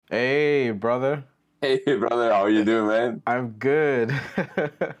Hey, brother. Hey brother, how you doing, man? I'm good.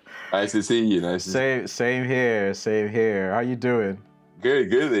 Nice to see you. Nice to see Same here. Same here. How you doing?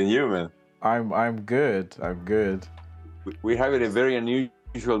 Good, good, and you, man. I'm good. I'm good. We're having a very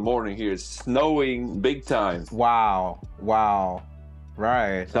unusual morning here. It's snowing big time. Wow. Wow.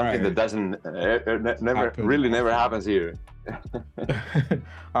 Right. Something that Right. doesn't never Happen really never often. happens here.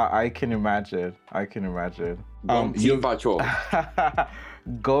 I can imagine. I can imagine. Gong Chi You've Pa Chou.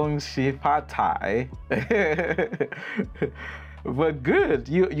 Gong Xi Pa Tai. But good.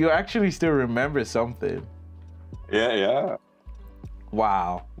 You actually still remember something. Yeah, yeah.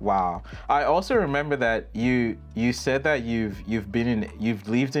 Wow, wow. I also remember that you said that you've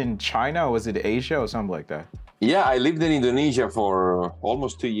lived in China, or was it Asia or something like that? Yeah, I lived in Indonesia for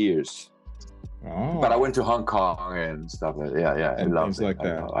almost 2 years. But I Oh, went to Hong Kong and stuff. Yeah, yeah. I and loved things it. like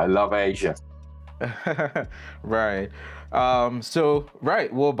that. I love Asia. Right.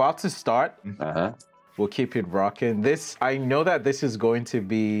 Right, we're about to start. Uh-huh. We'll keep it rocking. This I know that this is going to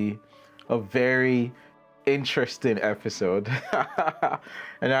be a very interesting episode.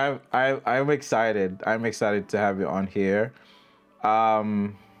 And I'm excited. I'm excited to have you on here.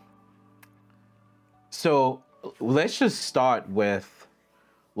 Um So let's just start with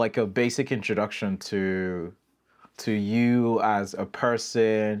like a basic introduction to you as a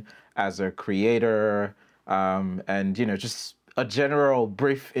person, as a creator, and just a general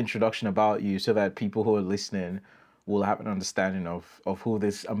brief introduction about you, so that people who are listening will have an understanding of who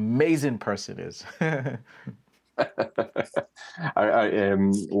this amazing person is.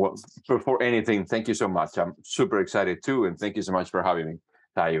 Well, before anything, thank you so much. I'm super excited too, and thank you so much for having me,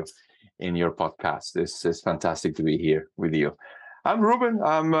 Tayo, in your podcast. This is fantastic to be here with you. I'm Ruben.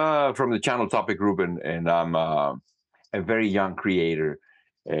 I'm from the channel Topic Ruben, and I'm a very young creator.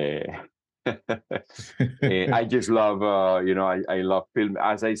 Uh, I just love, I love film.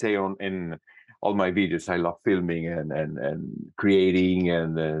 As I say on in all my videos, I love filming and creating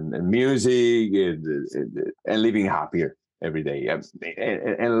and music and living happier every day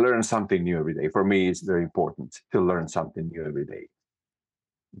and learn something new every day. For me, it's very important to learn something new every day.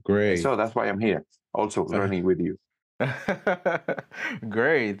 And Great. so that's why I'm here, also learning with you.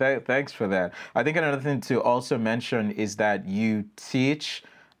 Great. Thanks for that. I think another thing to also mention is that you teach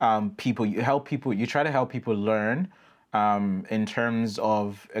people, you try to help people learn in terms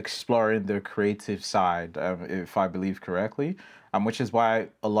of exploring their creative side, if I believe correctly, which is why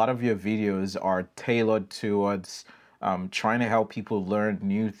a lot of your videos are tailored towards trying to help people learn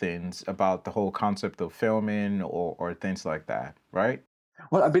new things about the whole concept of filming or things like that, right?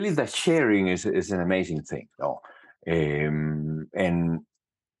 Well, I believe that sharing is an amazing thing, though. And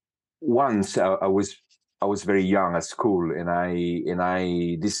once I was very young at school, and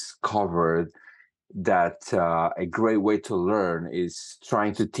I discovered that a great way to learn is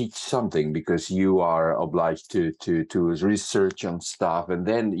trying to teach something, because you are obliged to research on stuff, and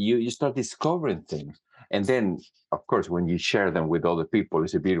then you start discovering things, and then of course when you share them with other people,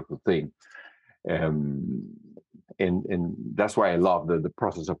 it's a beautiful thing. um, and that's why I love the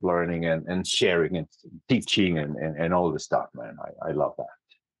process of learning and sharing and teaching and all the stuff, man. I love that.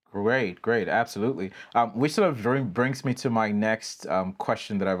 Great, great, absolutely. Which sort of brings me to my next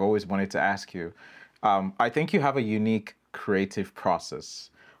question that I've always wanted to ask you. I think you have a unique creative process.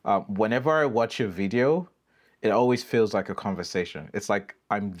 Whenever I watch your video, it always feels like a conversation. It's like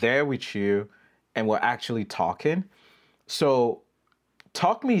I'm there with you and we're actually talking. So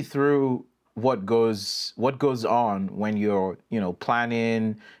talk me through what goes on when you're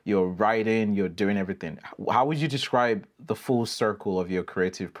planning, you're writing, you're doing everything. How would you describe the full circle of your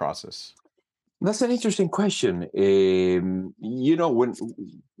creative process? That's an interesting question. When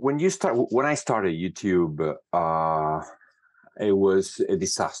I started YouTube, it was a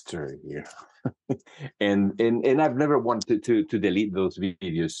disaster here, and I've never wanted to delete those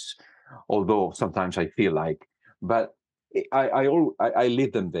videos, although sometimes I feel like. But I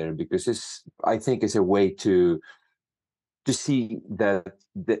leave them there because I think it's a way to see that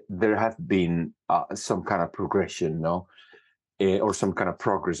there have been some kind of progression, no, or some kind of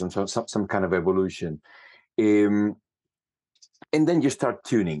progress and some kind of evolution. Um, and then you start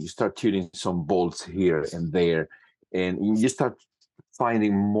tuning some bolts here and there, and you start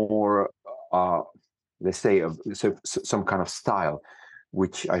finding more, uh, let's say, some kind of style,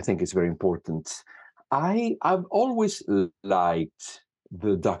 which I think is very important. I've always liked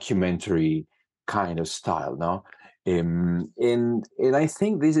the documentary kind of style, no. And I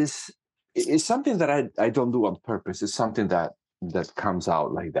think this is something that I don't do on purpose. It's something that comes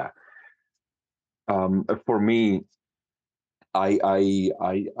out like that. For me, I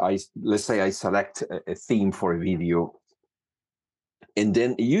let's say I select a theme for a video, And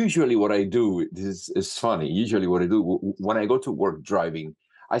then usually what I do, this is funny. Usually what I do when I go to work driving,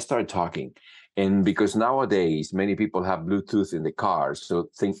 I start talking. And because nowadays many people have Bluetooth in the car, so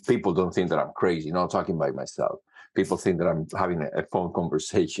people don't think that I'm crazy, not talking by myself. People think that I'm having a phone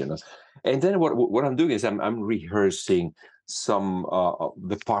conversation. And then what I'm doing is I'm rehearsing some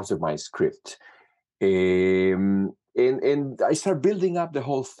the parts of my script. And I start building up the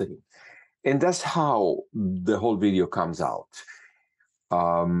whole thing. And that's how the whole video comes out.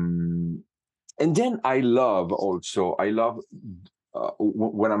 Um, and then I love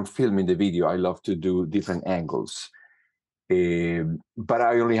when I'm filming the video, I love to do different angles. But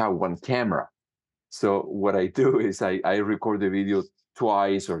I only have one camera. So what I do is I record the video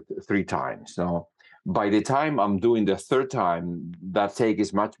twice or three times. No, by the time I'm doing the third time, that take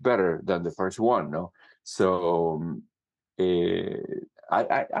is much better than the first one. No, so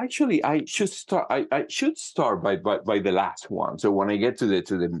I actually I should start by the last one. So when I get to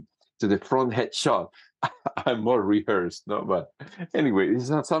the front headshot, I'm more rehearsed. No, but anyway, it's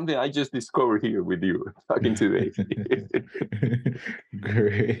not something I just discovered here with you talking today.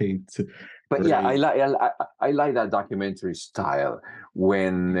 Great. But yeah, Great. I like that documentary style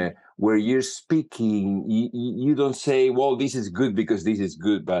when where you're speaking, you don't say, "Well, this is good because this is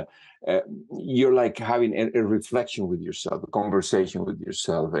good," but you're like having a reflection with yourself, a conversation with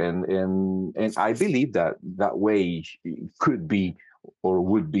yourself, and I believe that that way could be or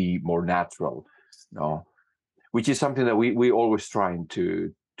would be more natural, no? Which is something that we always trying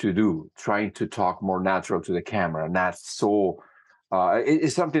to do, trying to talk more natural to the camera, not so.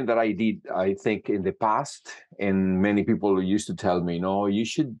 It's something that I did, I think, in the past, and many people used to tell me, "No, you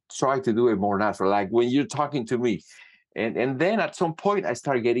should try to do it more natural, like when you're talking to me." And then at some point, I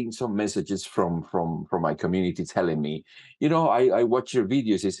started getting some messages from my community telling me, I watch your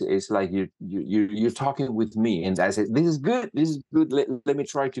videos. It's like you're talking with me, and I said, "This is good. This is good. Let me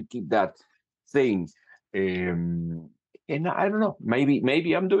try to keep that thing." Um, and I don't know.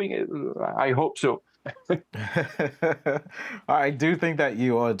 Maybe I'm doing it. I hope so. I do think that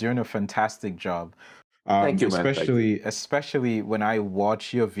you are doing a fantastic job. Thank you, man. Thank you. Especially when I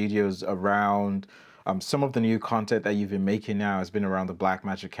watch your videos around some of the new content that you've been making now has been around the Black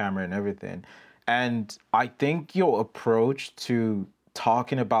Magic camera and everything. And I think your approach to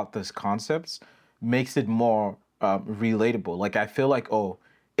talking about these concepts makes it more relatable. Like I feel like, oh,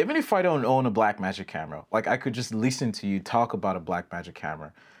 even if I don't own a Black Magic camera, like I could just listen to you talk about a Black Magic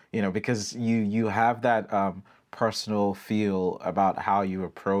camera, because you have that personal feel about how you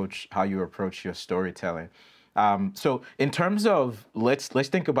approach your storytelling. So in terms of let's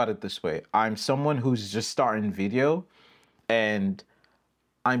think about it this way. I'm someone who's just starting video, and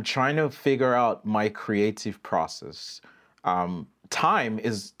I'm trying to figure out my creative process. Time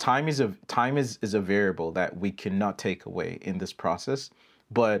is a variable that we cannot take away in this process,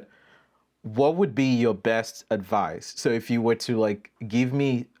 but what would be your best advice? So if you were to like give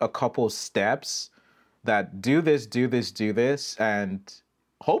me a couple steps that do this, do this, do this, and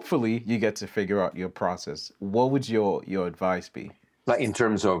hopefully you get to figure out your process, what would your advice be? Like in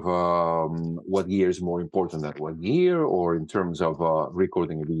terms of what year is more important than what year, or in terms of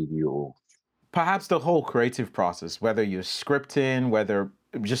recording a video. Perhaps the whole creative process, whether you're scripting, whether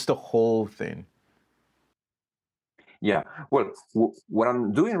just the whole thing. Yeah. Well, what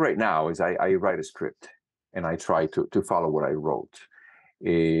I'm doing right now is I write a script and I try to follow what I wrote.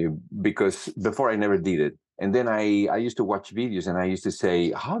 Because before I never did it. And then I used to watch videos and I used to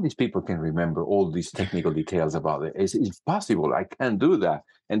say, how these people can remember all these technical details about it. It's possible. I can't do that.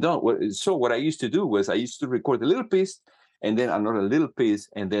 And so what I used to do was I used to record a little piece and then another little piece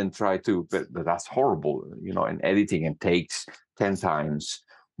and then try to, but that's horrible, and editing and takes 10 times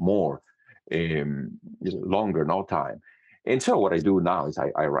more, longer, no time. And so what I do now is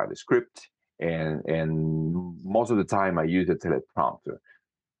I write a script and most of the time I use a teleprompter.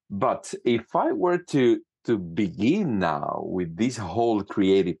 But if I were to begin now with this whole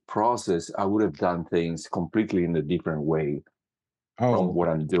creative process, I would have done things completely in a different way from Oh, what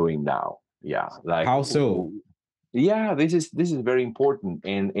I'm doing now. Yeah, like how so? yeah, this is very important,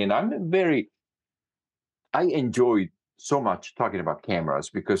 and I enjoyed so much talking about cameras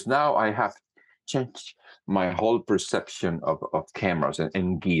because now I have changed my whole perception of cameras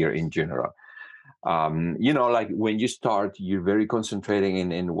and gear in general. Like when you start, you're very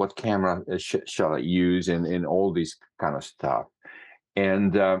concentrating in what camera shall I use and all this kind of stuff.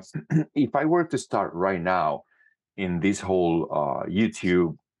 And if I were to start right now in this whole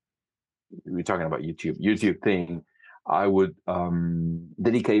YouTube, we're talking about YouTube thing, I would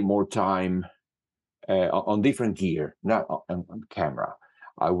dedicate more time on different gear, not on camera.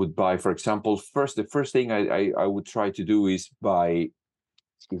 I would buy, for example, the first thing I would try to do is buy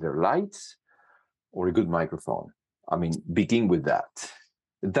either lights or a good microphone. I mean, begin with that.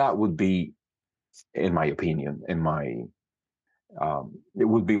 That would be, in my opinion, it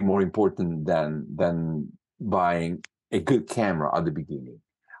would be more important than buying a good camera at the beginning.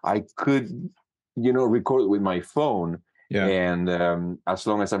 I could, record with my phone, Yeah. and as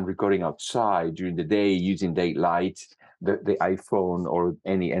long as I'm recording outside during the day using daylight, the iPhone or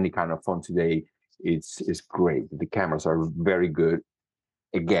any kind of phone today, it's great. The cameras are very good.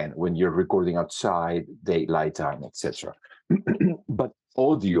 Again, when you're recording outside, daylight time, etc. But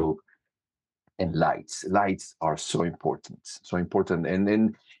audio and lights are so important. And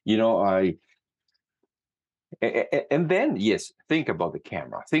then, I and then, yes, think about the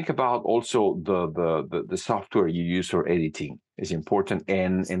camera, think about also the software you use for editing is important,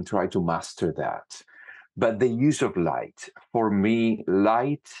 and try to master that. But the use of light, for me,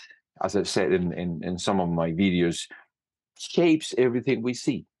 light, as I've said in some of my videos, shapes everything we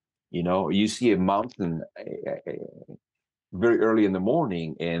see. You see a mountain very early in the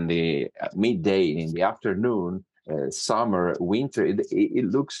morning, and the midday, in the afternoon, summer, winter, it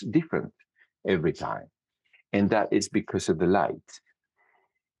looks different every time. And that is because of the light,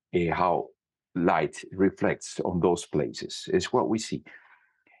 how light reflects on those places is what we see.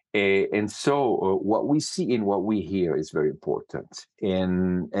 And so what we see and what we hear is very important.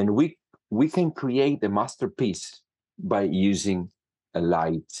 And we can create a masterpiece by using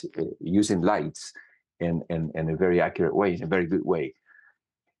using lights in a very accurate way, in a very good way.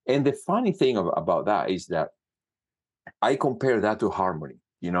 And the funny thing about that is that I compare that to harmony.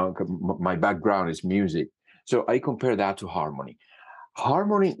 My background is music, so I compare that to harmony.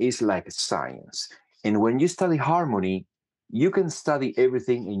 Harmony is like science, and when you study harmony, you can study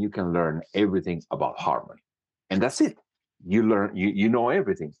everything and you can learn everything about harmony, and that's it. You know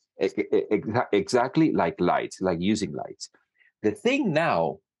everything. Exactly like lights, like using lights. The thing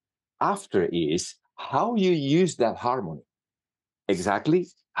now after is how you use that harmony, exactly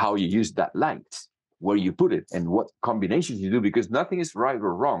how you use that light, where you put it, and what combinations you do, because nothing is right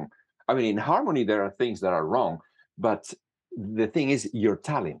or wrong. I mean, in harmony, there are things that are wrong, but the thing is, your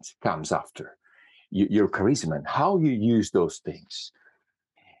talent comes after your charisma and how you use those things,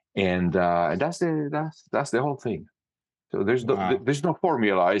 and that's the whole thing. So Wow. there's no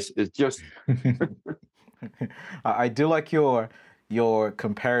formula. It's just I do like your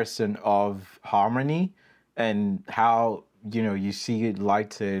comparison of harmony and how you see it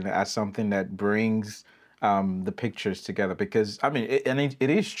lighted as something that brings the pictures together. Because I mean, it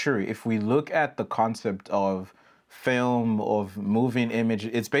is true. If we look at the concept of film, of moving image,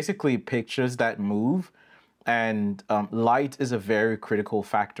 it's basically pictures that move, and light is a very critical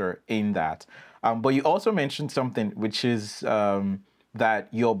factor in that. But you also mentioned something, which is that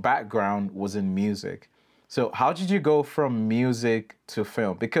your background was in music. So how did you go from music to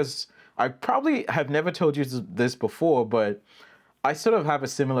film? Because I probably have never told you this before, but I sort of have a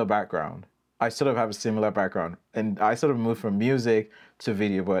similar background. And I sort of moved from music to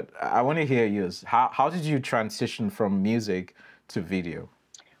video. But I want to hear yours. How did you transition from music to video?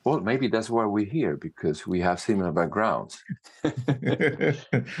 well, maybe that's why we're here, because we have similar backgrounds.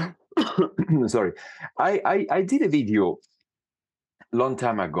 Sorry, I did a video long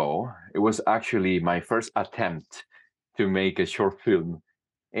time ago. It was actually my first attempt to make a short film,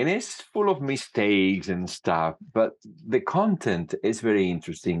 and it's full of mistakes and stuff, but the content is very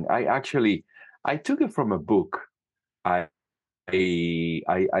interesting. I took it from a book. I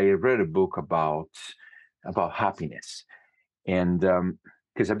i, I read a book about happiness, and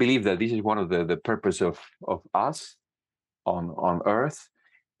because I believe that this is one of the purpose of us on earth,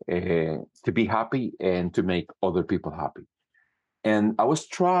 to be happy and to make other people happy. And I was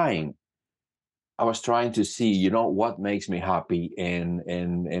trying to see, what makes me happy,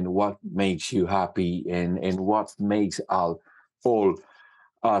 and what makes you happy, and what makes all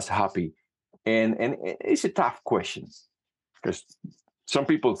us happy. And it's a tough question, because some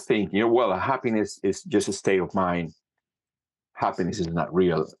people think, well, happiness is just a state of mind. Happiness is not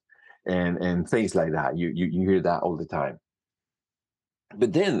real, and things like that. You hear that all the time.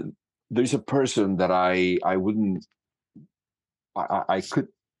 But then there's a person that I wouldn't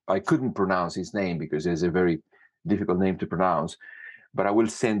I couldn't pronounce his name because it's a very difficult name to pronounce, but I will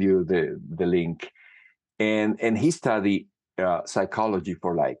send you the link. And he studied psychology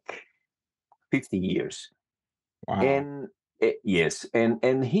for like 50 years. Wow. And yes,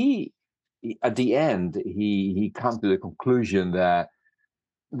 and he at the end he come to the conclusion that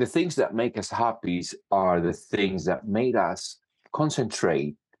the things that make us happy are the things that made us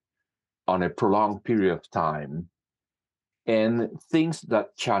concentrate on a prolonged period of time, and things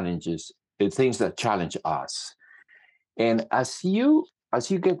that challenge us. And as you as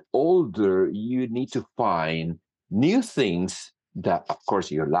you get older, you need to find new things that, of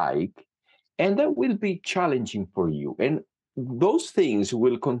course, you like, and that will be challenging for you. And those things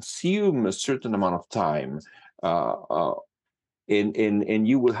will consume a certain amount of time, uh, uh, and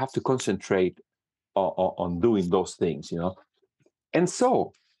you will have to concentrate on doing those things, you know. And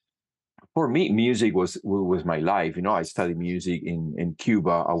so, for me, music was my life. You know, I studied music in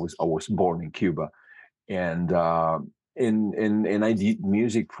Cuba. I was born in Cuba, and and I did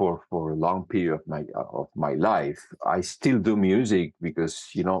music for a long period of my life. I still do music because,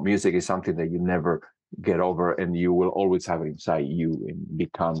 you know, music is something that you never get over, and you will always have it inside you, and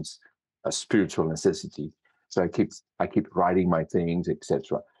becomes a spiritual necessity. So I keep writing my things,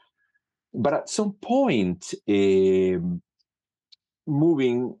 etc. But at some point,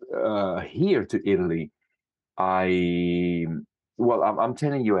 moving here to Italy, I well, I'm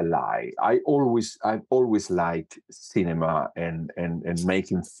telling you a lie. I've always liked cinema and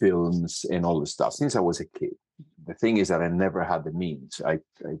making films and all the stuff since I was a kid. The thing is that I never had the means. I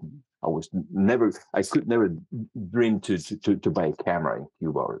was never I could never dream to buy a camera in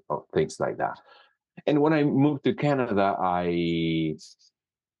Cuba, or things like that. And when I moved to Canada, I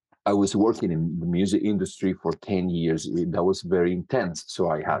was working in the music industry for 10 years. That was very intense. So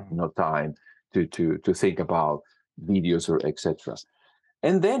I had Wow. no time to think about videos or etc.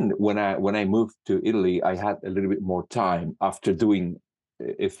 And then when I moved to Italy, I had a little bit more time after doing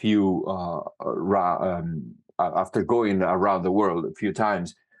a few after going around the world a few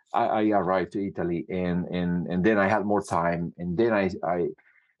times. I arrived to Italy, and then I had more time, and then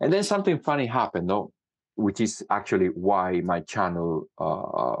and then something funny happened, though, which is actually why my channel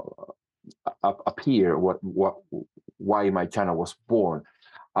appear, why my channel was born.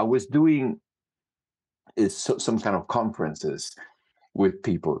 I was doing some kind of conferences with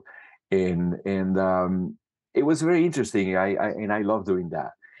people, and it was very interesting. I love doing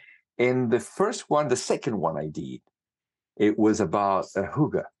that. And the second one I did, it was about a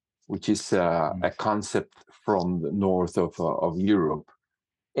hygge, which is Mm. a concept from the north of Europe.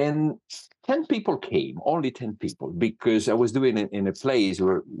 And 10 people came, only 10 people, because I was doing it in a place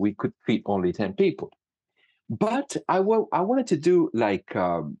where we could fit only 10 people. But I wanted to do like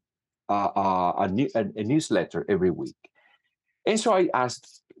a newsletter every week. And so I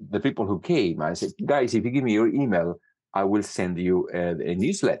asked the people who came, I said, guys, if you give me your email, I will send you a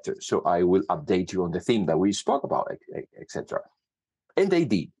newsletter. So I will update you on the theme that we spoke about, etc. And they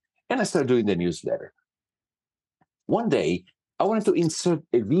did. And I started doing the newsletter. One day, I wanted to insert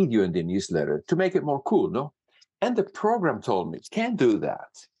a video in the newsletter to make it more cool, no? And the program told me, can't do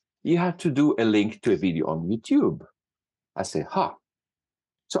that. You have to do a link to a video on YouTube. I said, huh.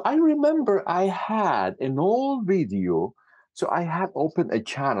 So I remember I had an old video. So I had opened a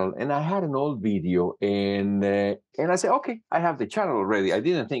channel and I had an old video, and I said, okay, I have the channel already. I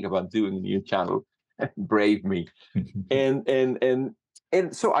didn't think about doing a new channel. Brave me. And and and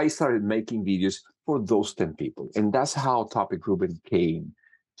and so I started making videos for those 10 people. And that's how Topic Ruben came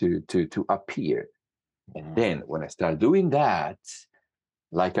to appear. And Wow. then when I started doing that,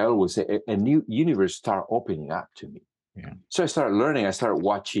 like I always say, a new universe started opening up to me. Yeah. So I started learning. I started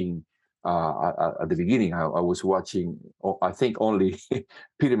watching. At the beginning, I was watching, I think, only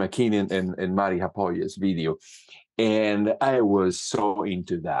Peter McKinnon and Mari Hapoya's video, and I was so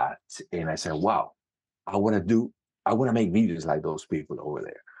into that. And I said, "Wow, I want to do. I want to make videos like those people over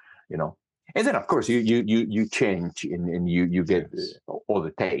there," you know. And then, of course, you change, and you get Yes. all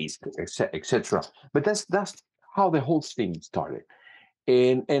the taste, etc. But that's how the whole thing started,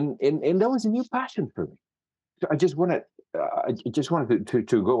 and that was a new passion for me. So I just wanted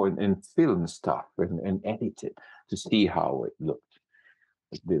to go and film stuff and edit it to see how it looked.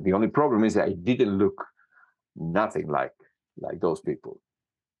 The only problem is that it didn't look nothing like those people.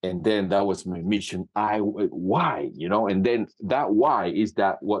 And then that was my mission. Why, and then that why is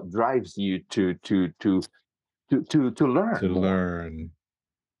that what drives you to To learn more. learn.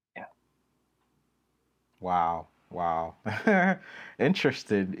 Yeah. Wow. Wow.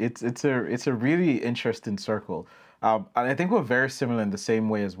 Interesting. It's a really interesting circle. And I think we're very similar in the same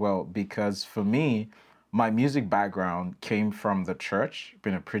way as well, because for me, my music background came from the church,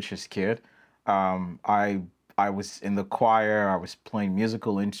 being a preacher's kid. I was in the choir, I was playing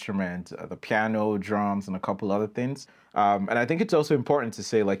musical instruments, the piano, drums, and a couple other things. And I think it's also important to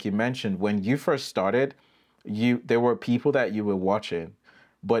say, like you mentioned, when you first started, there were people that you were watching,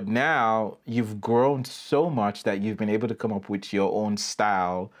 but now you've grown so much that you've been able to come up with your own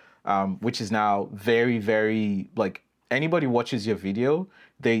style, which is now very, very like anybody watches your video,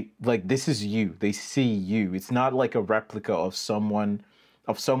 they like this is you. They see you. It's not like a replica of someone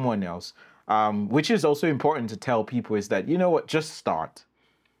else. which is also important to tell people, is that, you know what, just start.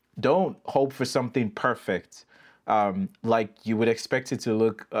 Don't hope for something perfect, like you would expect it to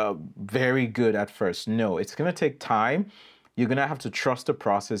look very good at first. No, it's going to take time. You're going to have to trust the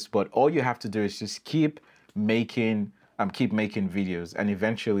process, but all you have to do is just making keep making videos, and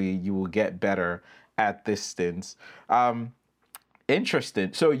eventually you will get better at this things.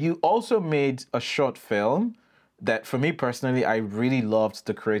 Interesting. So you also made a short film that, for me personally, I really loved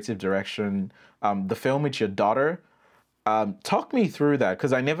the creative direction. The film with your daughter. Talk me through that,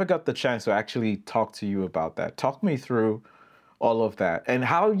 because I never got the chance to actually talk to you about that. Talk me through all of that and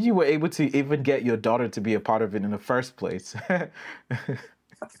how you were able to even get your daughter to be a part of it in the first place.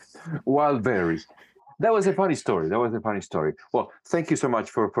 Wild berries. That was a funny story. That was a funny story. Well, thank you so much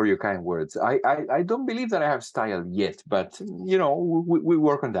for your kind words. I don't believe that I have style yet, but we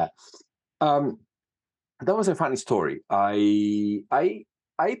work on that. Um, that was a funny story. I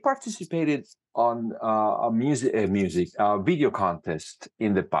participated on a video contest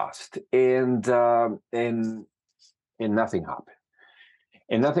in the past, and nothing happened.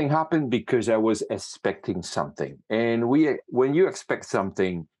 And nothing happened because I was expecting something. And when you expect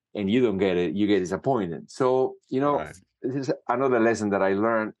something and you don't get it, you get disappointed. So, Right. this is another lesson that I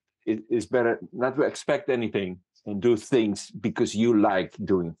learned. It's better not to expect anything and do things because you like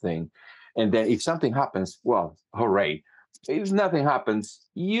doing things. And then if something happens, well, hooray. If nothing happens,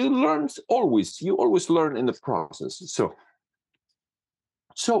 you always learn in the process.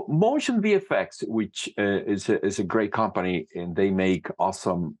 So Motion VFX, which is a great company, and they make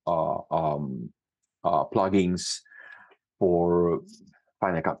awesome plugins for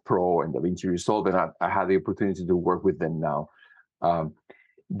Final Cut Pro and DaVinci Resolve, and I had the opportunity to work with them now. Um,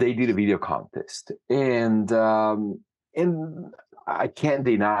 they did a video contest, and I can't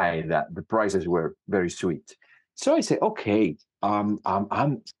deny that the prizes were very sweet. So I said, okay, I'm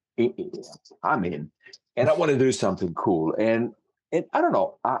in, and I want to do something cool. And I don't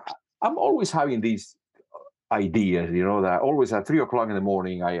know, I'm always having these ideas, that always at 3 o'clock in the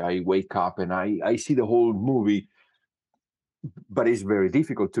morning, I wake up and I see the whole movie, but it's very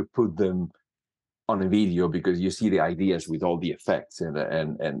difficult to put them on a video because you see the ideas with all the effects, and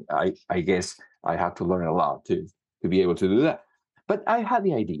I guess I had to learn a lot to be able to do that. But I had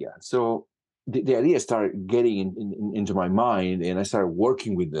the idea, so the idea started getting into my mind, and I started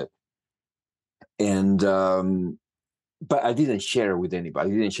working with it. And but I didn't share with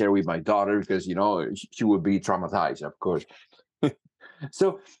anybody. I didn't share with my daughter because she would be traumatized, of course.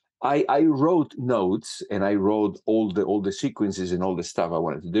 So I wrote notes, and I wrote all the sequences and all the stuff I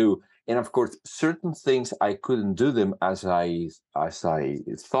wanted to do. And of course, certain things I couldn't do them as I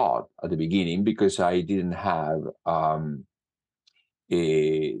thought at the beginning because I didn't have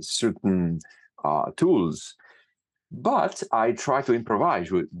a certain tools. But I tried to improvise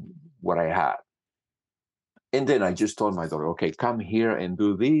with what I had. And then I just told my daughter, okay, come here and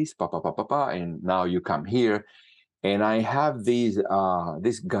do this, pa pa pa pa pa, and now you come here. And I have this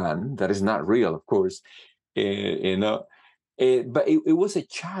gun that is not real, of course, but it was a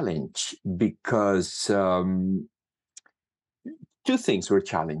challenge because two things were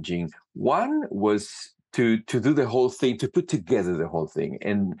challenging. One was to do the whole thing, to put together the whole thing,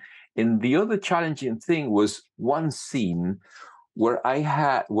 and the other challenging thing was one scene where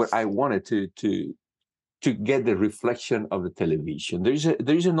I wanted to get the reflection of the television.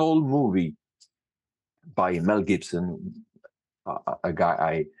 There's an old movie by Mel Gibson, a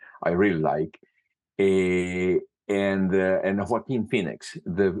guy I really like, and Joaquin Phoenix.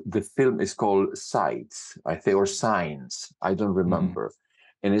 The film is called Sights, I think, or Signs. I don't Mhm. remember,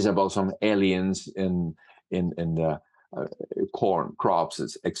 and it's about some aliens in corn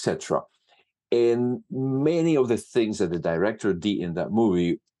crops, etc. And many of the things that the director did in that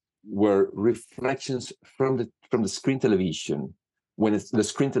movie were reflections from the screen television when the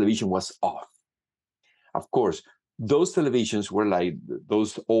screen television was off. Of course, those televisions were like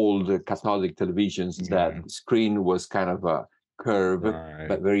those old Catholic televisions that Yeah. the screen was kind of a curve Right.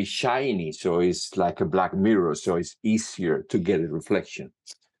 but very shiny, so it's like a black mirror, so it's easier to get a reflection.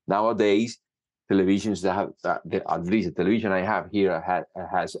 Nowadays, televisions that have at least the television I have here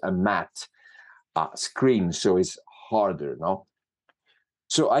has a matte screen, so it's harder, no?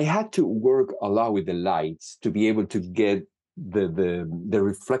 So I had to work a lot with the lights to be able to get the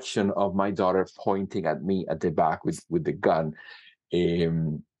reflection of my daughter pointing at me at the back with the gun.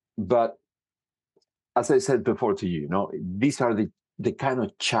 But as I said before to you, these are the kind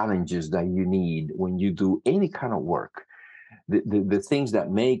of challenges that you need when you do any kind of work. The things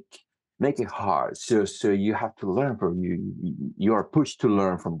that make it hard. So you have to learn from you. You are pushed to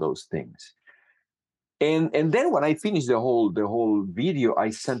learn from those things. And then when I finished the whole video, I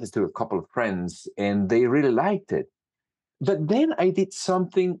sent it to a couple of friends, and they really liked it. But then I did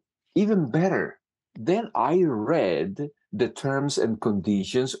something even better. Then I read the terms and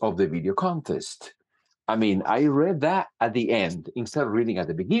conditions of the video contest. I mean, I read that at the end instead of reading at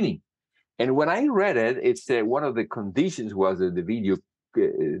the beginning. And when I read it, it's one of the conditions was that the video,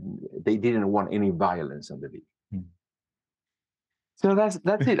 they didn't want any violence on the video. So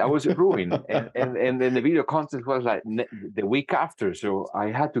that's it. I was ruined, and then the video contest was like the week after. So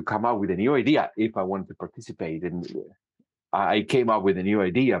I had to come up with a new idea if I wanted to participate, and I came up with a new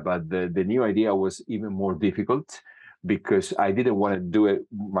idea. But the new idea was even more difficult because I didn't want to do it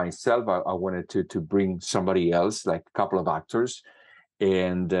myself. I wanted to bring somebody else, like a couple of actors,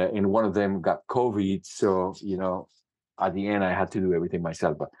 and one of them got COVID. So at the end I had to do everything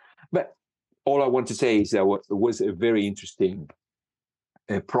myself. But all I want to say is that it was a very interesting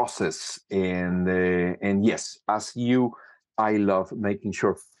process, and yes, as you, I love making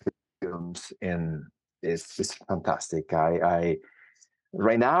short films, and it's fantastic. I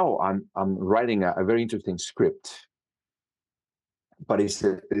right now I'm writing a very interesting script, but it's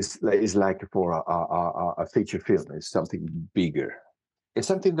like for a feature film. It's something bigger. It's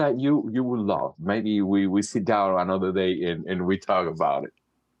something that you will love. Maybe we sit down another day and we talk about it.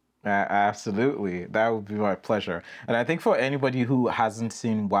 Absolutely. That would be my pleasure. And I think for anybody who hasn't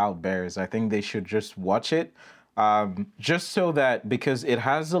seen Wild Bears, I think they should just watch it. Just so that, because it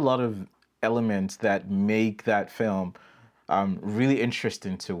has a lot of elements that make that film really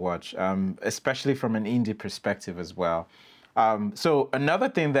interesting to watch, especially from an indie perspective as well. So another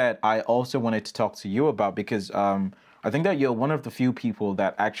thing that I also wanted to talk to you about, because I think that you're one of the few people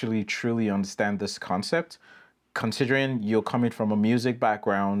that actually truly understand this concept, considering you're coming from a music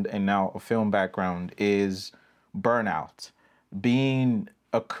background and now a film background, is burnout. Being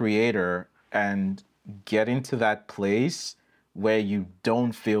a creator and getting to that place where you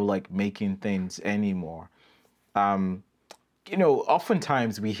don't feel like making things anymore. Oftentimes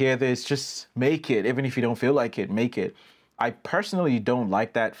we hear this, just make it, even if you don't feel like it, make it. I personally don't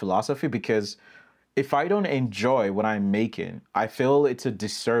like that philosophy because if I don't enjoy what I'm making, I feel it's a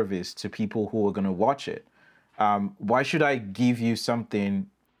disservice to people who are going to watch it. Why should I give you something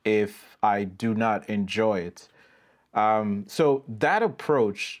if I do not enjoy it? So that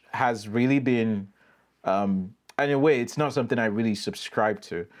approach has really been, in a way, it's not something I really subscribe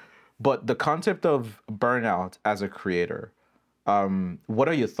to. But the concept of burnout as a creator, what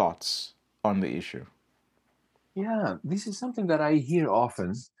are your thoughts on the issue? Yeah, this is something that I hear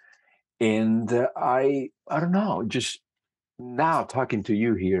often, and I don't know. Just now talking to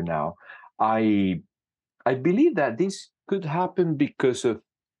you here now, I I believe that this could happen because of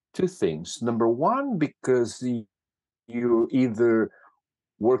two things. Number one, because you either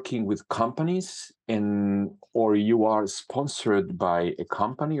working with companies or you are sponsored by a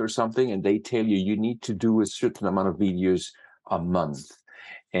company or something, and they tell you you need to do a certain amount of videos a month,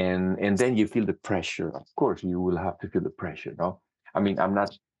 and then you feel the pressure. Of course you will have to feel the pressure, no? I mean, I'm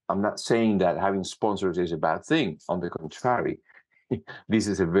not saying that having sponsors is a bad thing. On the contrary, this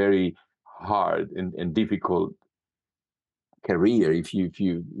is a very hard and difficult career, if you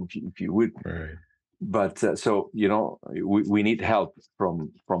would. Right. But so we need help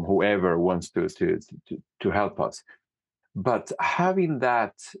from whoever wants to help us. But having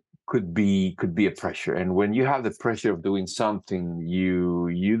that could be a pressure, and when you have the pressure of doing something,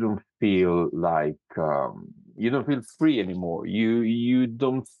 you don't feel like you don't feel free anymore. You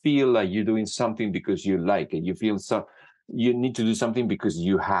don't feel like you're doing something because you like it. You feel you need to do something because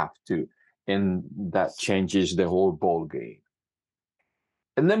you have to, and that changes the whole ball game.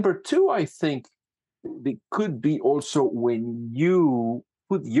 And number two, I think it could be also when you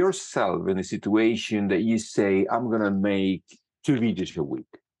put yourself in a situation that you say, I'm going to make 2 videos a week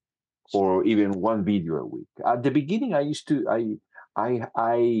or even 1 video a week. At the beginning, I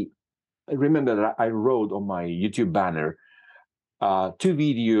remember that I wrote on my YouTube banner, 2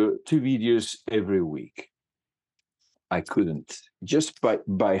 videos every week. I couldn't. Just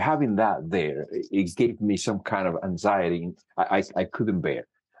by having that there, it gave me some kind of anxiety. I couldn't bear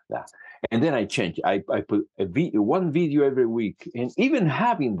that. And then I changed. I put 1 video every week, and even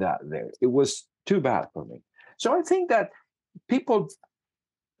having that there, it was too bad for me. So I think that people,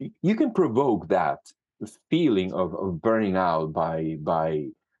 you can provoke that feeling of burning out by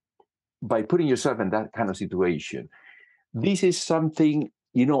putting yourself in that kind of situation. This is something,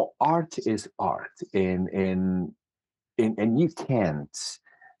 art is art, and you can't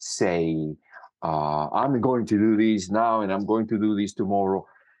say, I'm going to do this now and I'm going to do this tomorrow.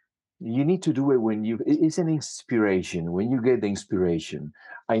 You need to do it when it's an inspiration, when you get the inspiration.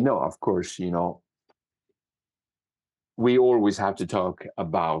 I know, of course, we always have to talk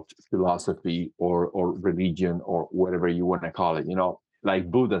about philosophy or religion or whatever you want to call it. Like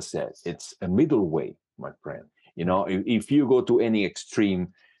Buddha said, it's a middle way, my friend. If you go to any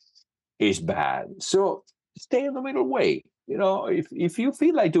extreme, it's bad. So stay in the middle way. If you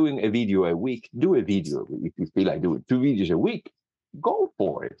feel like doing a video a week, do a video. If you feel like doing 2 videos a week, go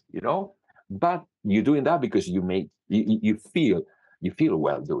for it. But you're doing that because you feel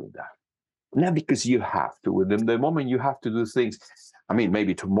well doing that, not because you have to. The moment you have to do things, I mean,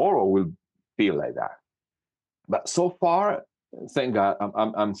 maybe tomorrow will feel like that. But so far, thank God,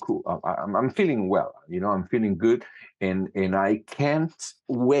 I'm cool. I'm feeling well. I'm feeling good, and I can't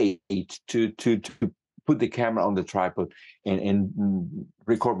wait to put the camera on the tripod and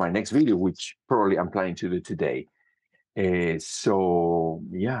record my next video, which probably I'm planning to do today. So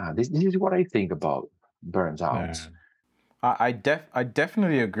yeah, this is what I think about burnt out. Yeah. I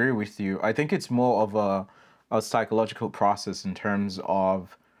definitely agree with you. I think it's more of a psychological process in terms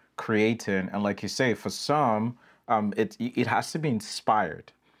of creating, and like you say, for some, it has to be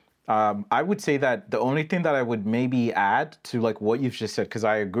inspired. I would say that the only thing that I would maybe add to like what you've just said, because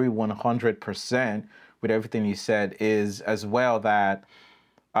I agree 100% with everything you said, is as well that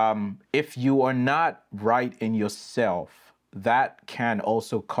if you are not right in yourself, that can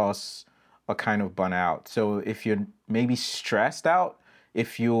also cause a kind of burnout. So if you're maybe stressed out,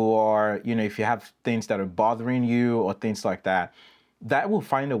 if you are, if you have things that are bothering you or things like that, that will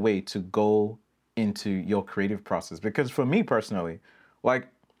find a way to go into your creative process. Because for me personally, like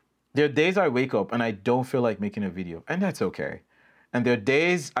there are days I wake up and I don't feel like making a video, and that's okay. And there are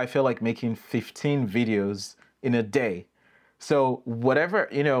days I feel like making 15 videos in a day. So whatever,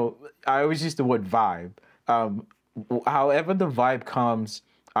 I always use the word vibe. However the vibe comes,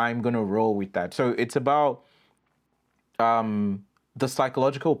 I'm gonna roll with that. So it's about the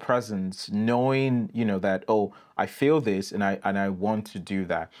psychological presence, knowing, that, oh, I feel this and I want to do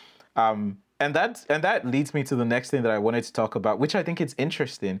that. And that leads me to the next thing that I wanted to talk about, which I think is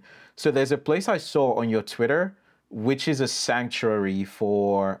interesting. So there's a place I saw on your Twitter, which is a sanctuary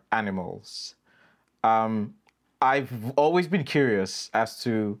for animals. I've always been curious as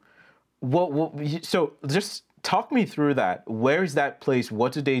to so just talk me through that. Where is that place?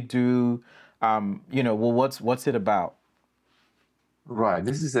 What do they do? Well, what's it about? Right.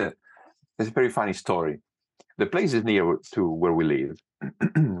 This is a very funny story. The place is near to where we live,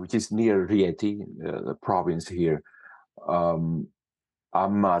 which is near Rieti, the province here. Um,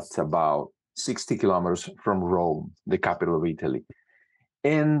 I'm at about 60 kilometers from Rome, the capital of Italy.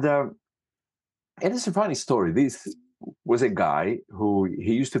 And it's a funny story. This was a guy who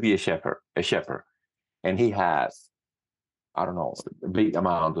he used to be a shepherd, and he has, I don't know, a big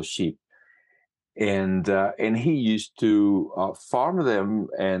amount of sheep. And he used to farm them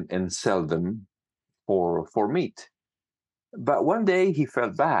and sell them for meat. But one day he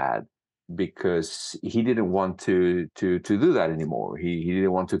felt bad because he didn't want to do that anymore. He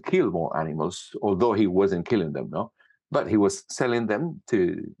didn't want to kill more animals, although he wasn't killing them, no, but he was selling them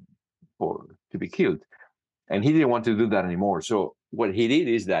to be killed, and he didn't want to do that anymore. So what he did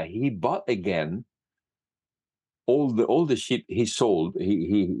is that he bought again all the sheep he sold.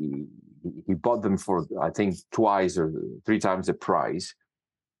 He bought them for, I think, twice or three times the price,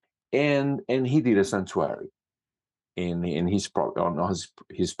 and he did a sanctuary in his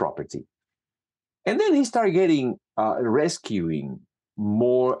property. And then he started getting rescuing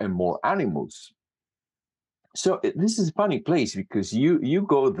more and more animals. So this is a funny place because you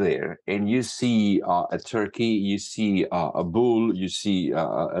go there and you see a turkey, you see a bull, you see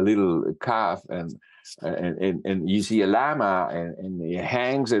a little calf, and you see a llama, and it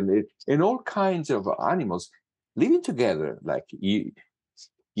hangs, and all kinds of animals living together. Like you're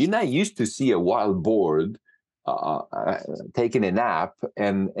not used to see a wild boar taking a nap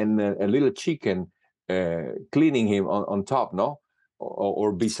and a little chicken cleaning him on top, no?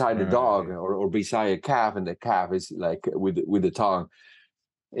 Or beside a dog, Right. or beside a calf, and the calf is like with the tongue.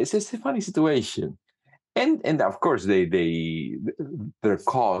 It's just a funny situation. And of course their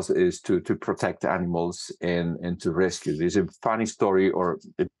cause is to protect animals and to rescue. There's a funny story, or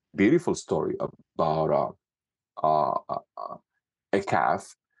a beautiful story, about a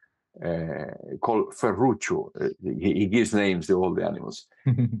calf called Ferruccio. He gives names to all the animals.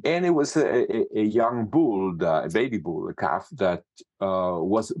 And it was a young bull, a baby bull, a calf that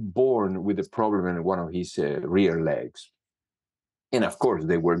was born with a problem in one of his rear legs. And of course,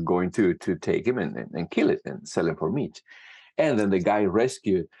 they were going to take him and kill it and sell him for meat. And then the guy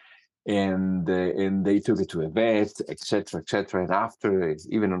rescued, and they took it to a vet, etc., etc. And after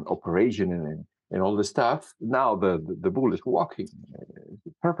even an operation and all the stuff, now the bull is walking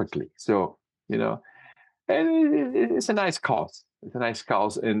perfectly. So you know, and it's a nice cause. It's a nice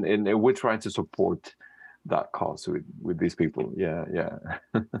cause, and we're trying to support that cause with these people. Yeah, yeah.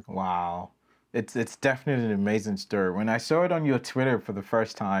 Wow. It's definitely an amazing story. When I saw it on your Twitter for the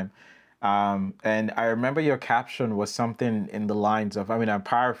first time, and I remember your caption was something in the lines of, I mean, I'm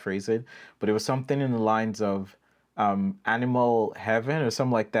paraphrasing, but it was something in the lines of animal heaven or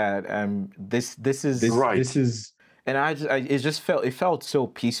something like that. This is, Right. and it just it felt so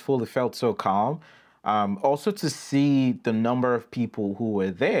peaceful. It felt so calm. Also to see the number of people who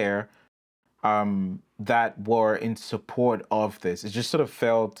were there that were in support of this. It just sort of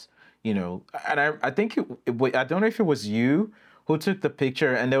felt, and I think I don't know if it was you who took the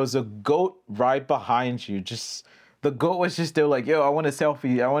picture, and there was a goat right behind you. Just the goat was just there, like, yo, I want a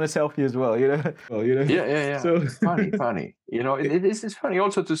selfie. I want a selfie as well. Yeah, yeah, yeah. So Funny, funny. It's funny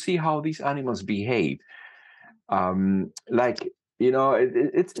also to see how these animals behave. Like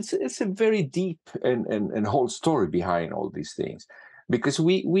it's a very deep and whole story behind all these things, because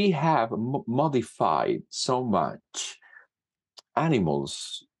we have modified so much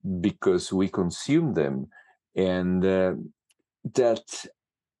animals because we consume them, and that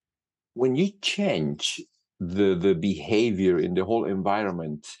when you change the behavior in the whole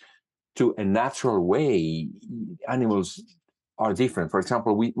environment to a natural way, animals are different. For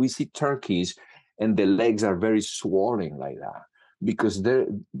example, we see turkeys and the legs are very swollen like that because they're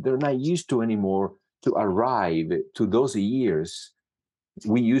not used to anymore to arrive to those years.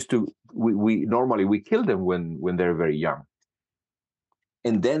 We used to we normally we kill them when they're very young,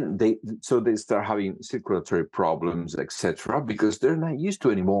 and then they start having circulatory problems, etc., because they're not used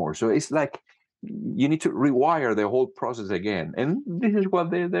to anymore. So it's like you need to rewire the whole process again, and this is what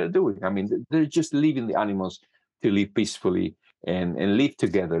they're doing. I mean, they're just leaving the animals to live peacefully and live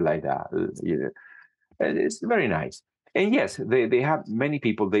together like that. And it's very nice. And yes, they have many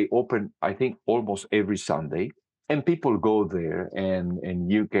people. They open, I think, almost every Sunday, and people go there,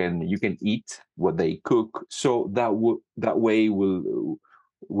 and you can eat what they cook. So that way will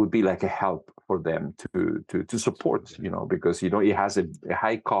would be like a help for them to support, because it has a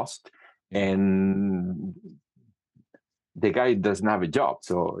high cost, and the guy doesn't have a job,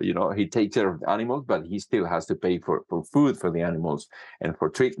 so he takes care of the animals, but he still has to pay for food for the animals and for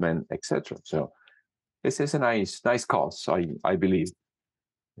treatment, etc. So this is a nice cause, I believe.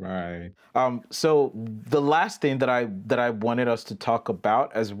 right. So the last thing that I wanted us to talk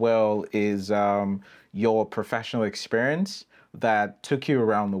about as well is your professional experience that took you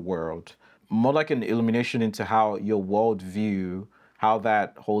around the world. More like an illumination into how your worldview, how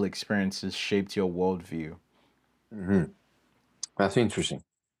that whole experience has shaped your worldview. Mhm. That's interesting.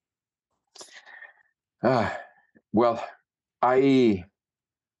 Ah, well, I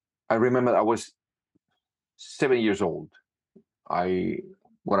I remember I was 7 years old. I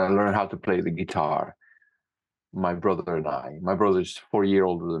When I learned how to play the guitar, my brother and I. My brother's 4 years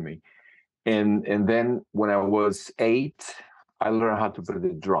older than me, and then when I was 8, I learned how to play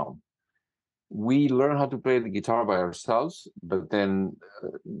the drum. We learned how to play the guitar by ourselves, but then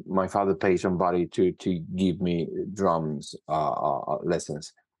my father paid somebody to give me drums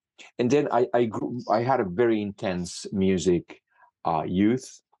lessons. And then I had a very intense music youth,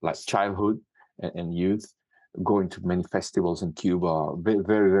 like childhood and youth, going to many festivals in Cuba, very,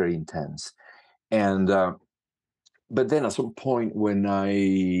 very, very intense. And but then at some point when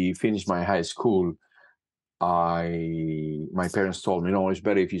I finished my high school, my parents told me, no, it's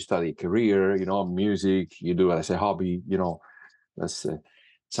better if you study a career, music, you do it as a hobby, that's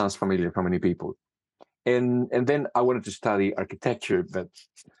sounds familiar for many people. And then I wanted to study architecture, but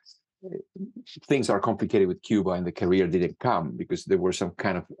things are complicated with Cuba, and the career didn't come because there were some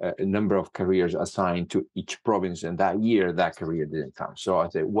kind of a number of careers assigned to each province, and that year that career didn't come. So I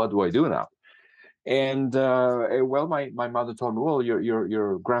said, what do I do now? And well, my mother told me, well,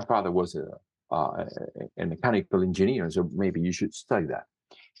 your grandfather was a mechanical engineer, so maybe you should study that.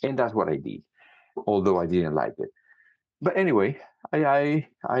 And that's what I did, although I didn't like it. But anyway, I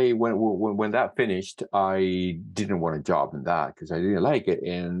when that finished, I didn't want a job in that because I didn't like it,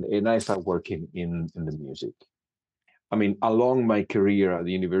 and I started working in the music. I mean, along my career at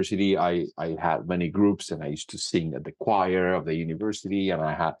the university, I had many groups, and I used to sing at the choir of the university, and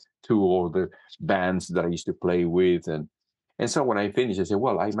I had two other bands that I used to play with, and so when I finished, I said,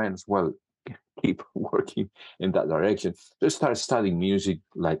 well, I might as well keep working in that direction. Just start studying music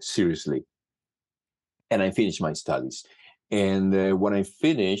like seriously, and I finished my studies. And when I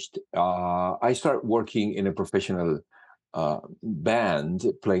finished, I started working in a professional band,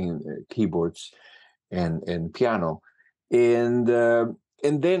 playing keyboards and piano, and uh,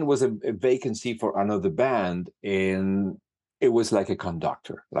 and then was a vacancy for another band, and it was like a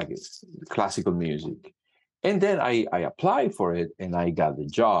conductor, like it's classical music. And then I applied for it and I got the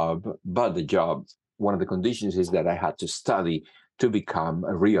job. But the job, one of the conditions is that I had to study to become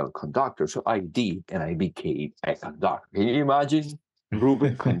a real conductor. So I did, and I became a conductor. Can you imagine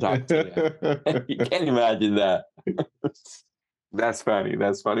Ruben conducting? You can't imagine that. That's funny.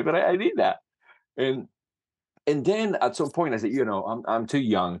 That's funny. But I did that. And and then at some point I said, I'm too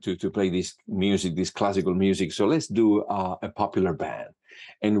young to play this music, this classical music. So let's do a popular band,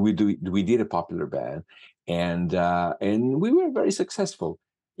 and we did a popular band, and we were very successful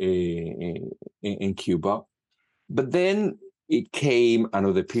in Cuba. But then it came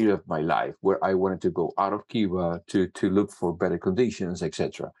another period of my life where I wanted to go out of Cuba to look for better conditions,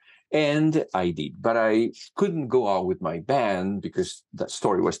 etc. And I did, but I couldn't go out with my band because that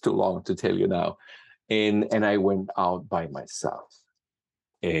story was too long to tell you now, and I went out by myself.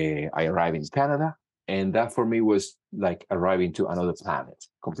 I arrived in Canada, and that for me was like arriving to another planet,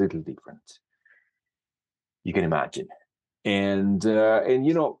 completely different. You can imagine, and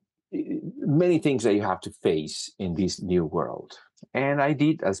many things that you have to face in this new world, and I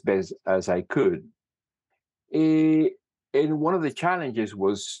did as best as I could. Eh, and one of the challenges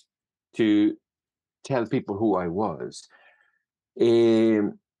was to tell people who I was.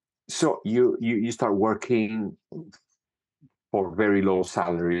 Um, so you start working for very low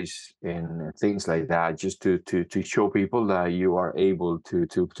salaries and things like that, just to show people that you are able to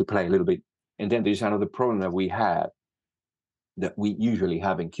play a little bit. And then there's another problem that we had, that we usually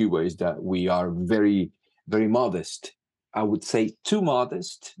have in Cuba, is that we are very, very modest. I would say too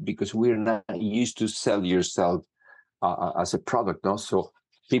modest, because we're not used to sell yourself as a product. No, so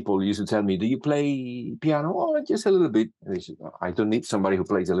people used to tell me, "Do you play piano?" "Oh, just a little bit." And they said, "I don't need somebody who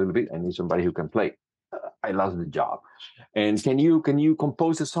plays a little bit. I need somebody who can play." I lost the job. And can you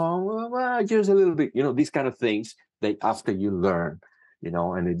compose a song? Well, just a little bit. These kind of things that after you learn.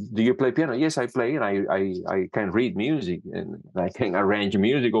 And do you play piano? Yes, I play, and I can read music, and I can arrange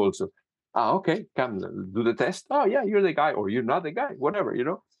music also. Ah, okay, come do the test. Oh yeah, you're the guy, or you're not the guy, whatever.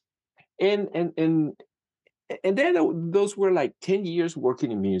 And then those were like 10 years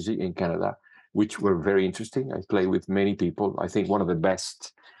working in music in Canada, which were very interesting. I played with many people. I think one of the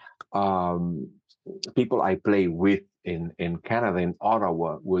best um, people I played with in Canada, in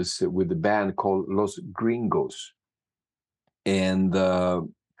Ottawa, was with the band called Los Gringos. And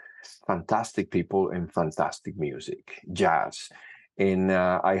fantastic people and fantastic music, jazz. And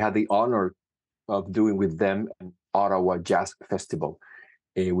I had the honor of doing with them an Ottawa Jazz Festival,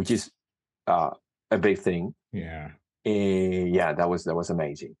 which is uh, a big thing. Yeah. Yeah, that was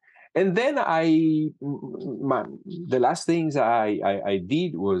amazing. And then the last things I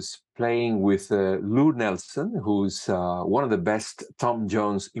did was playing with Lou Nelson, who's one of the best Tom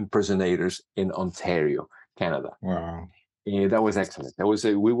Jones impersonators in Ontario, Canada. Wow. That was excellent.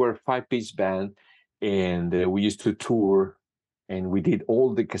 We were a 5-piece band, and we used to tour, and we did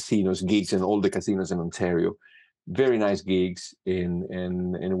all the casinos gigs and all the casinos in Ontario. Very nice gigs, and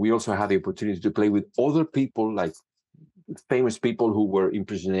we also had the opportunity to play with other people, like famous people who were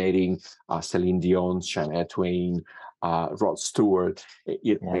impersonating Celine Dion, Shania Twain, Rod Stewart.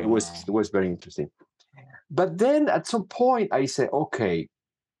 It was Wow. it was very interesting. But then at some point I said, okay,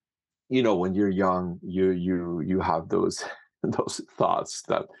 when you're young, you have those those thoughts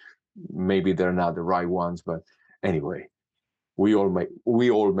that maybe they're not the right ones, but anyway, we all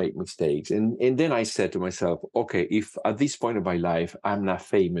make mistakes. And then I said to myself, okay, if at this point of my life I'm not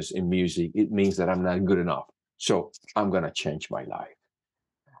famous in music, it means that I'm not good enough. So I'm gonna change my life.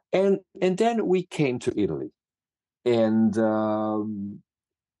 And then we came to Italy, and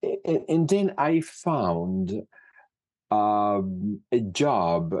and then I found a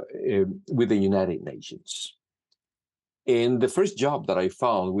job with the United Nations. And the first job that I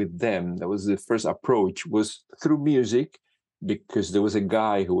found with them, that was the first approach, was through music, because there was a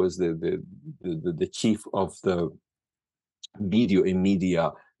guy who was the chief of the video and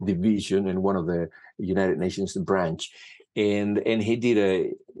media division in one of the United Nations branch, and he did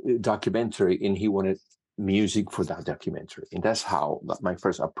a documentary, and he wanted music for that documentary, and that's how my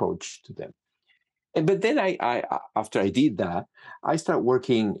first approach to them. But then I after I did that, I started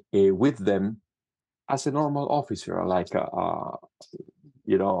working with them as a normal officer, like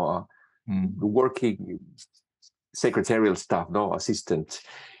working secretarial staff, no assistant,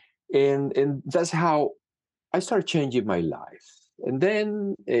 and that's how I started changing my life. And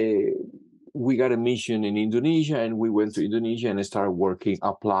then we got a mission in Indonesia, and we went to Indonesia, and I started working,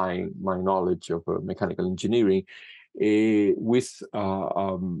 applying my knowledge of mechanical engineering with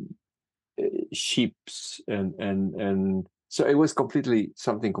ships, and so it was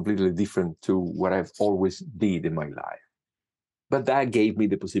something completely different to what I've always did in my life. But that gave me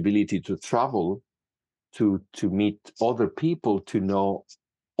the possibility to travel to meet other people, to know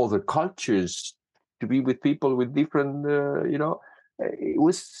other cultures, to be with people with different, it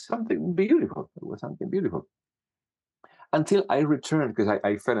was something beautiful. It was something beautiful until I returned, because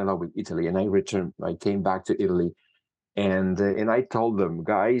I fell in love with Italy, and I returned. I came back to Italy, and I told them,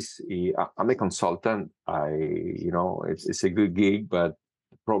 guys, I'm a consultant. It's a good gig, but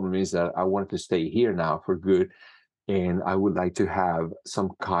the problem is that I wanted to stay here now for good, and I would like to have some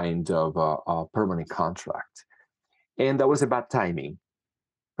kind of a permanent contract. And that was a bad timing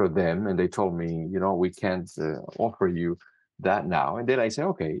for them, and they told me, we can't offer you that now. And then I said,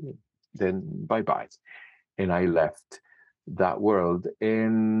 okay, then bye bye, and I left that world,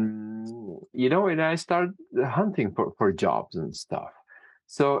 and I started hunting for jobs and stuff.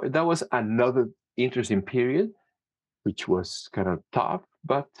 So that was another interesting period, which was kind of tough,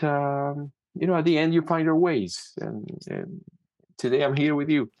 but at the end you find your ways, and today I'm here with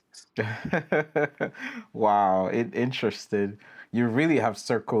you. Wow, interested. You really have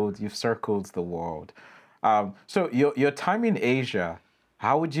you've circled the world. So your time in Asia,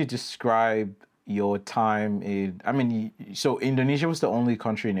 how would you describe your time in, I mean, so Indonesia was the only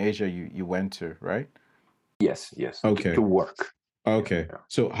country in Asia you went to, right? Yes, yes, to Okay. work. Okay. Yeah.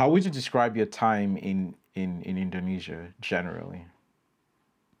 So how would you describe your time in Indonesia generally?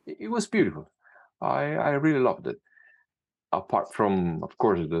 It was beautiful. I really loved it. Apart from, of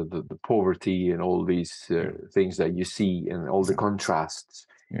course, the poverty and all these Yeah. things that you see, and all the contrasts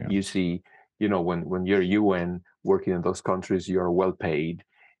Yeah. you see, when you're UN working in those countries, you're well paid,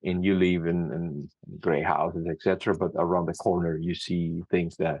 and you live in gray houses, etc. But around the corner, you see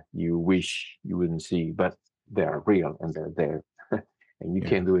things that you wish you wouldn't see, but they're real and they're there, and you Yeah.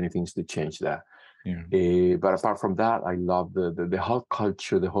 can't do anything to change that. Yeah. But apart from that, I love the whole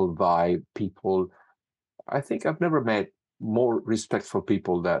culture, the whole vibe, people. I think I've never met more respectful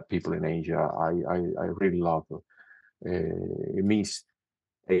people than people in Asia. I really love East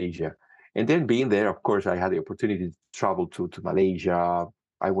Asia. And then being there, of course, I had the opportunity to travel to Malaysia.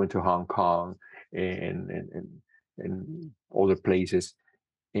 I went to Hong Kong and other places.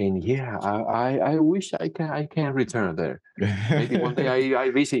 And yeah, I wish I can return there. Maybe one day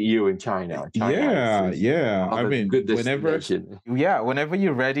I visit you in China. China Yeah, is yeah. I another mean, good destination. yeah, whenever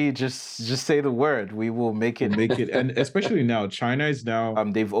you're ready, just say the word. We will make We'll it. make it, And especially now, China is now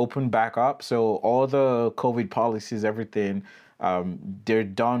they've opened back up, so all the COVID policies, everything, they're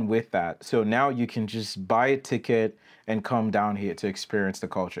done with that. So now you can just buy a ticket and come down here to experience the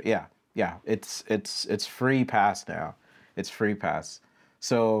culture. Yeah, yeah. It's free pass now. It's free pass.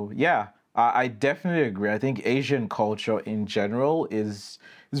 So yeah, I definitely agree. I think Asian culture in general is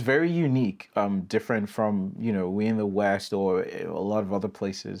very unique, different from we in the West or a lot of other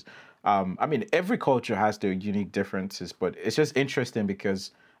places. I mean, every culture has their unique differences, but it's just interesting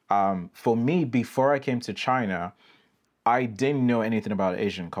because for me, before I came to China, I didn't know anything about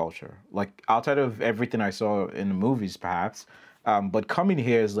Asian culture, like outside of everything I saw in the movies, perhaps. But coming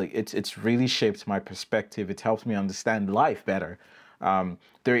here is like it's really shaped my perspective. It helps me understand life better.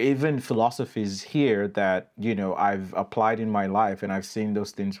 There are even philosophies here that I've applied in my life, and I've seen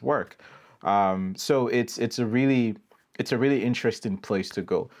those things work. So it's a really interesting place to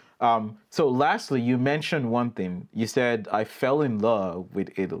go. So lastly, you mentioned one thing. You said I fell in love with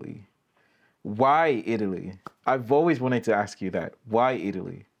Italy. Why Italy? I've always wanted to ask you that. Why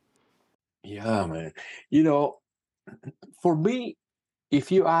Italy? Yeah, man. You know, for me,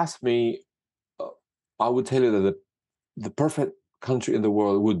 if you ask me, uh, I would tell you that the perfect country in the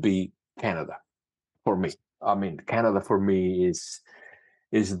world would be Canada for me. I mean, Canada for me is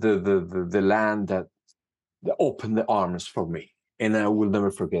the land that opened the arms for me, and I will never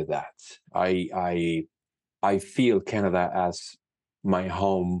forget that. I feel Canada as my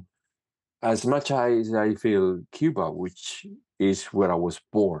home as much as I feel Cuba, which is where I was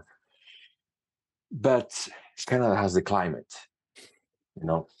born. But Canada has the climate, you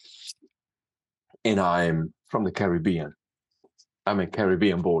know, and I'm from the Caribbean. I'm a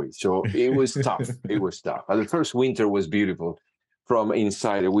Caribbean boy, so it was tough. It was tough. The first winter was beautiful from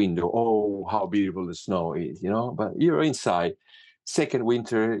inside a window. Oh, how beautiful the snow is, but you're inside. Second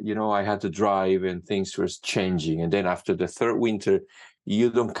winter, I had to drive and things were changing. And then after the third winter,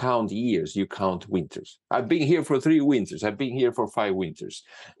 you don't count years, you count winters. I've been here for 3 winters. I've been here for 5 winters,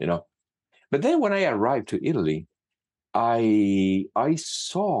 you know. But then when I arrived to Italy, I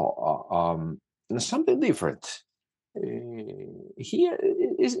saw something different. Here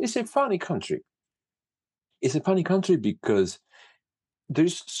is a funny country. It's a funny country because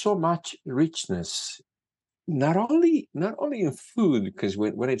there's so much richness. Not only in food, because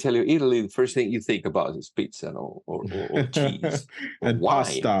when I tell you Italy, the first thing you think about is pizza or cheese or And wine.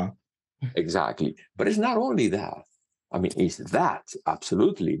 pasta. Exactly. But it's not only that. I mean, it's that,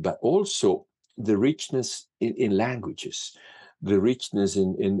 absolutely, but also the richness in languages, the richness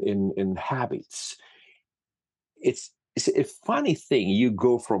in habits. It's a funny thing. You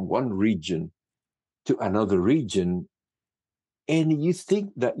go from one region to another region, and you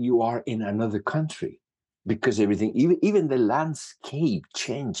think that you are in another country because everything, even the landscape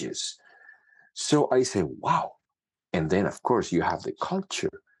changes. So I say, wow. And then, of course, you have the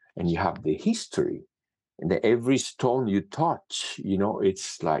culture and you have the history. And every stone you touch,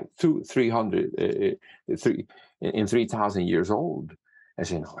 it's like 300, in 3,000 years old. I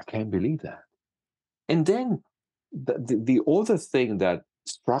say, no, I can't believe that. And then the other thing that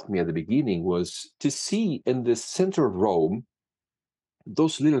struck me at the beginning was to see in the center of Rome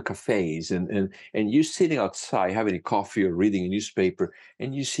those little cafes, and you sitting outside having a coffee or reading a newspaper,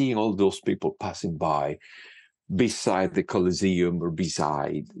 and you seeing all those people passing by beside the Colosseum or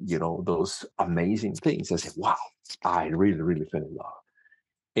beside those amazing things. I said, wow, I really really fell in love.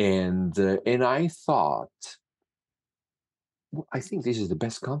 And I thought, well, I think this is the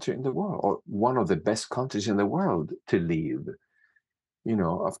best country in the world, or one of the best countries in the world to live.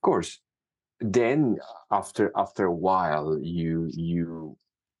 Of course, then after a while you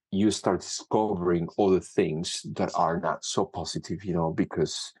start discovering other things that are not so positive,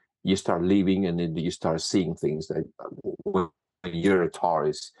 because you start living and then you start seeing things that when you're a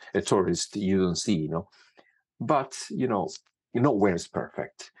tourist you don't see, but nowhere is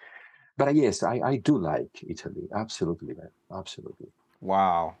perfect. But yes, I do like Italy, absolutely, man, absolutely.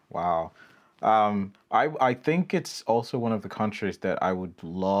 Wow, wow. I think it's also one of the countries that I would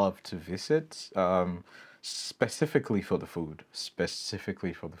love to visit, specifically for the food.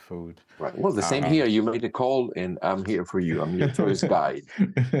 Specifically for the food. Right. Well, the same Um, here. You made a call, and I'm here for you. I'm your tourist guide.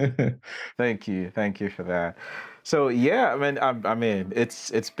 Thank you for that. So yeah, I mean,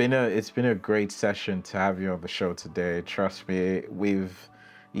 it's been a great session to have you on the show today. Trust me,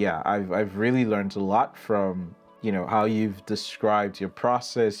 yeah, I've really learned a lot from how you've described your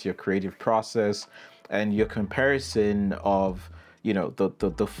process, your creative process, and your comparison of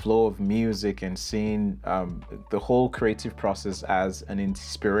the flow of music and seeing the whole creative process as an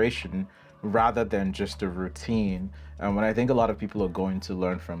inspiration rather than just a routine. And when I think a lot of people are going to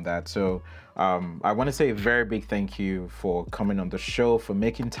learn from that. So I want to say a very big thank you for coming on the show, for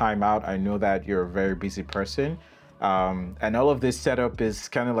making time out. I know that you're a very busy person. And all of this setup is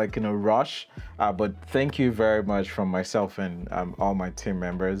kind of like in a rush, but thank you very much from myself and all my team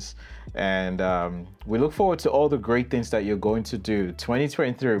members. And we look forward to all the great things that you're going to do.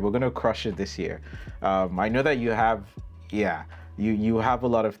 2023, we're going to crush it this year. I know that yeah, you have a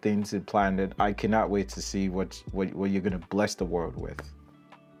lot of things in plan, and I cannot wait to see what you're going to bless the world with.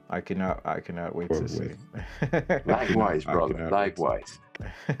 I cannot wait to see. Likewise, I brother. cannot wait to. Likewise.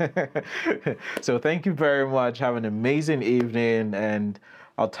 So thank you very much. Have an amazing evening, and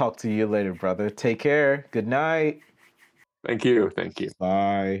I'll talk to you later, brother. Take care. Good night. Thank you. Thank you.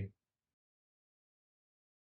 Bye.